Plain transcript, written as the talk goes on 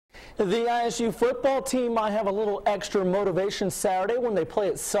The ISU football team might have a little extra motivation Saturday when they play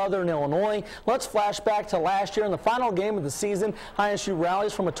at Southern Illinois. Let's flash back to last year in the final game of the season. ISU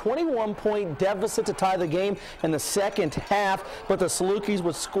rallies from a 21-point deficit to tie the game in the second half, but the Salukis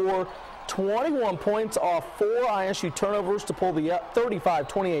would score 21 points off 4 ISU turnovers to pull the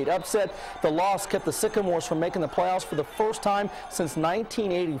 35-28 upset. The loss kept the Sycamores from making the playoffs for the first time since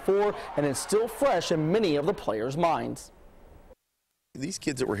 1984, and it's still fresh in many of the players' minds. These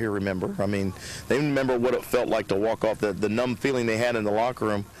kids that were here remember. I mean, they remember what it felt like to walk off, the numb feeling they had in the locker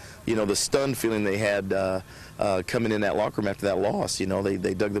room, you know, the stunned feeling they had coming in that locker room after that loss. You know,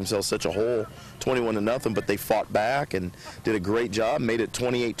 they dug themselves such a hole, 21-0, but they fought back and did a great job, made it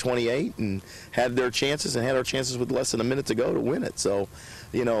 28-28, and had their chances and had our chances with less than a minute to go to win it. So,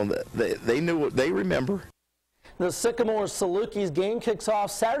 you know, they knew what they remember. The Sycamores Salukis game kicks off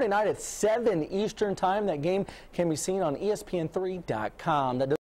Saturday night at 7 Eastern Time. That game can be seen on ESPN3.com.